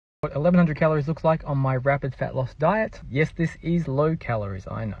What 1100 calories looks like on my rapid fat loss diet. Yes, this is low calories,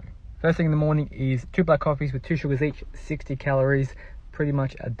 I know. First thing in the morning is 2 black coffees with 2 sugars each, 60 calories, pretty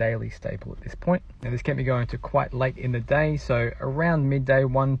much a daily staple at this point. Now this kept me going to quite late in the day, so around midday,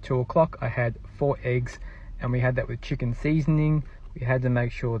 1-2 o'clock, I had 4 eggs, and we had that with chicken seasoning. We had to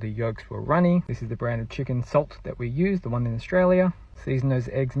make sure the yolks were runny. This is the brand of chicken salt that we use, the one in Australia. Season those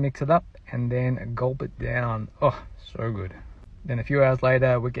eggs, mix it up, and then gulp it down. Oh, so good. Then a few hours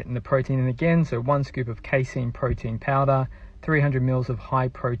later, we're getting the protein in again. So 1 scoop of casein protein powder, 300 mils of high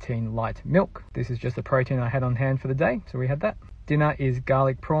protein light milk. This is just the protein I had on hand for the day, so we had that. Dinner is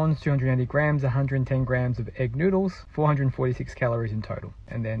garlic prawns, 280 grams, 110 grams of egg noodles, 446 calories in total.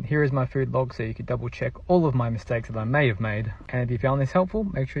 And then here is my food log, so you can double check all of my mistakes that I may have made. And if you found this helpful,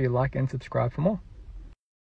 make sure you like and subscribe for more.